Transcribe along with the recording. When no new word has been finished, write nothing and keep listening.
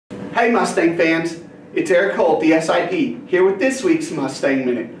Hey Mustang fans, it's Eric Holt, the SIP, here with this week's Mustang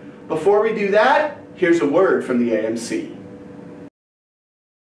Minute. Before we do that, here's a word from the AMC.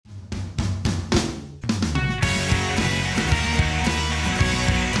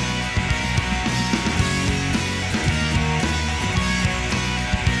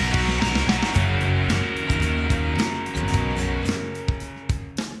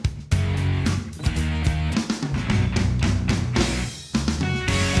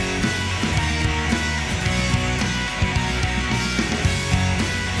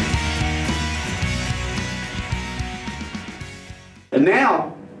 And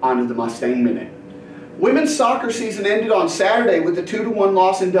now, on to the Mustang Minute. Women's soccer season ended on Saturday with a 2-1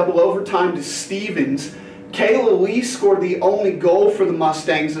 loss in double overtime to Stevens. Kayla Lee scored the only goal for the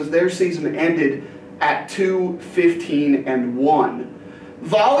Mustangs as their season ended at 2-15-1.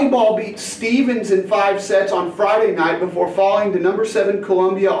 Volleyball beat Stevens in 5 sets on Friday night before falling to number 7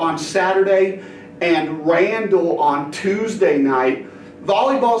 Columbia on Saturday and Randall on Tuesday night.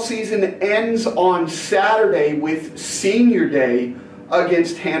 Volleyball season ends on Saturday with Senior Day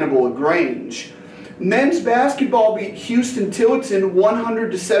against Hannibal LaGrange. Men's basketball beat Houston Tillotson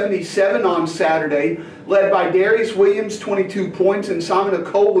 100-77 on Saturday, led by Darius Williams' 22 points and Simon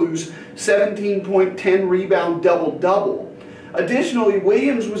Okolu's 17-point, 10-rebound double-double. Additionally,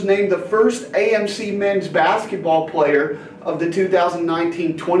 Williams was named the first AMC men's basketball player of the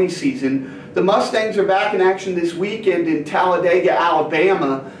 2019-20 season. The Mustangs are back in action this weekend in Talladega,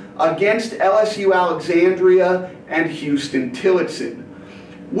 Alabama against LSU Alexandria and Houston Tillotson.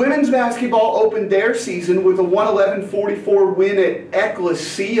 Women's basketball opened their season with a 111-44 win at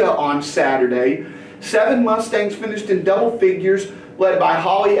Ecclesia on Saturday. 7 Mustangs finished in double figures, led by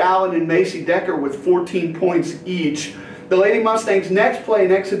Holly Allen and Macy Decker with 14 points each. The Lady Mustangs next play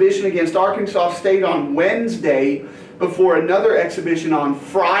an exhibition against Arkansas State on Wednesday before another exhibition on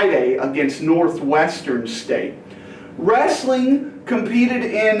Friday against Northwestern State. Wrestling competed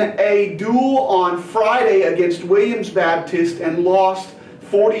in a duel on Friday against Williams Baptist and lost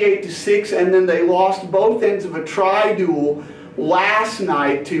 48-6, and then they lost both ends of a tri-duel last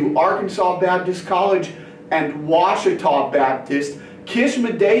night to Arkansas Baptist College and Ouachita Baptist.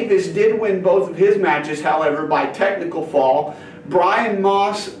 Kishma Davis did win both of his matches, however, by technical fall. Brian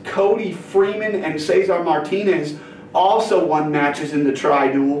Moss, Cody Freeman, and Cesar Martinez also won matches in the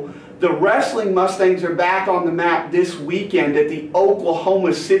tri-duel. The wrestling Mustangs are back on the map this weekend at the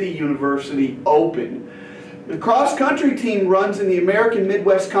Oklahoma City University Open. The cross-country team runs in the American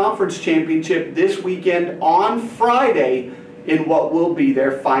Midwest Conference Championship this weekend on Friday in what will be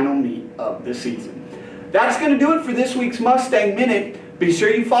their final meet of the season. That's going to do it for this week's Mustang Minute. Be sure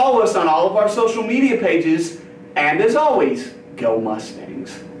you follow us on all of our social media pages, and as always, go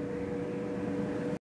Mustangs.